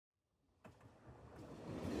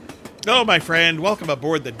Hello, my friend. Welcome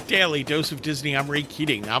aboard the Daily Dose of Disney. I'm Ray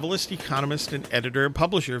Keating, novelist, economist, and editor and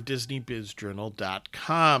publisher of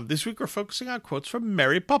DisneyBizJournal.com. This week we're focusing on quotes from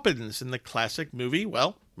Mary Poppins in the classic movie,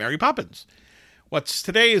 well, Mary Poppins. What's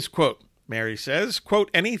today's quote? Mary says, quote,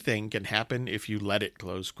 anything can happen if you let it,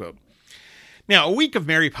 close quote. Now, a week of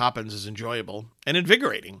Mary Poppins is enjoyable and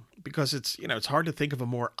invigorating because it's hard to think of a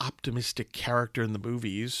more optimistic character in the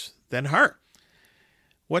movies than her.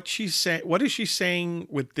 What is she saying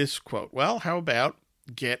with this quote? Well, how about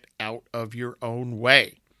get out of your own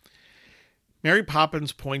way? Mary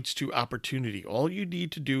Poppins points to opportunity. All you need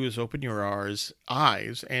to do is open your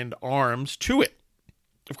eyes and arms to it.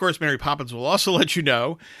 Of course, Mary Poppins will also let you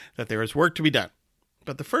know that there is work to be done.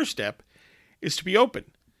 But the first step is to be open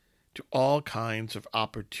to all kinds of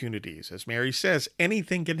opportunities. As Mary says,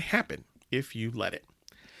 anything can happen if you let it.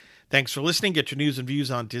 Thanks for listening. Get your news and views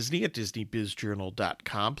on Disney at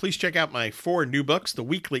DisneyBizJournal.com. Please check out my 4 new books, The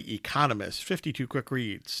Weekly Economist, 52 Quick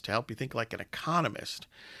Reads to help you think like an economist.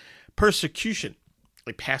 Persecution,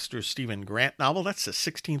 a Pastor Stephen Grant novel. That's the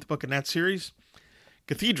 16th book in that series.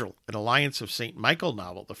 Cathedral, an Alliance of St. Michael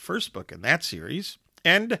novel, the first book in that series.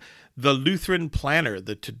 And The Lutheran Planner,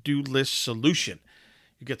 the to-do list solution.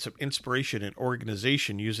 You get some inspiration and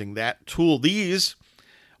organization using that tool.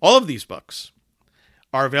 All of these books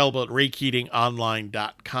are available at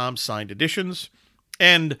raykeatingonline.com, signed editions,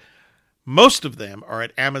 and most of them are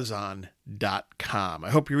at amazon.com. I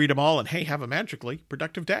hope you read them all, and hey, have a magically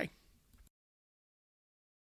productive day.